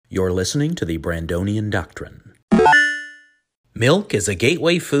You're listening to the Brandonian Doctrine. Milk is a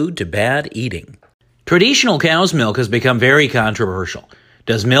gateway food to bad eating. Traditional cow's milk has become very controversial.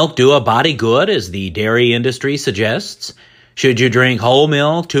 Does milk do a body good, as the dairy industry suggests? Should you drink whole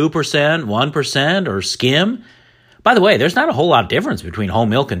milk, 2%, 1%, or skim? By the way, there's not a whole lot of difference between whole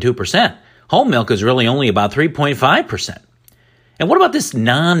milk and 2%. Whole milk is really only about 3.5%. And what about this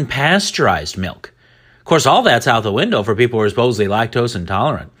non-pasteurized milk? Of course, all that's out the window for people who are supposedly lactose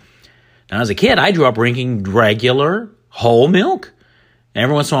intolerant. Now, as a kid, I grew up drinking regular whole milk. And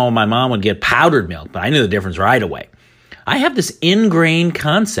every once in a while, my mom would get powdered milk, but I knew the difference right away. I have this ingrained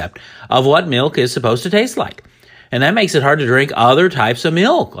concept of what milk is supposed to taste like. And that makes it hard to drink other types of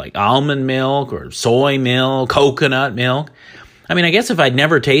milk, like almond milk or soy milk, coconut milk. I mean, I guess if I'd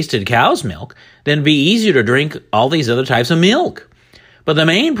never tasted cow's milk, then it'd be easier to drink all these other types of milk. But the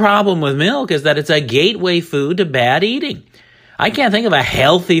main problem with milk is that it's a gateway food to bad eating. I can't think of a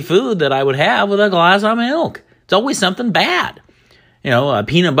healthy food that I would have with a glass of milk. It's always something bad. You know, a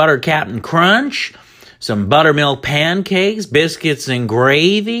peanut butter Captain Crunch, some buttermilk pancakes, biscuits and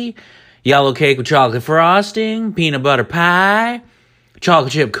gravy, yellow cake with chocolate frosting, peanut butter pie,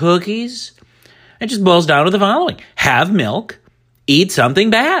 chocolate chip cookies. It just boils down to the following. Have milk, eat something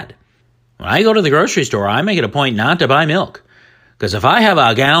bad. When I go to the grocery store, I make it a point not to buy milk. Because if I have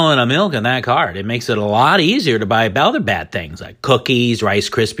a gallon of milk in that cart, it makes it a lot easier to buy other bad things like cookies, Rice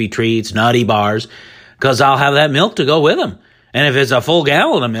Krispie treats, Nutty bars, because I'll have that milk to go with them. And if it's a full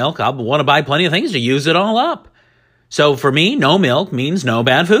gallon of milk, I'll want to buy plenty of things to use it all up. So for me, no milk means no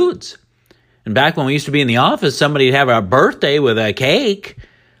bad foods. And back when we used to be in the office, somebody'd have a birthday with a cake.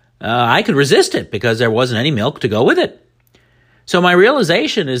 I could resist it because there wasn't any milk to go with it. So my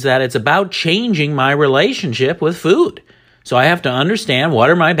realization is that it's about changing my relationship with food. So I have to understand what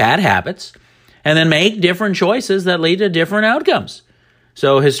are my bad habits and then make different choices that lead to different outcomes.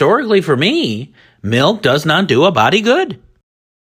 So historically for me, milk does not do a body good.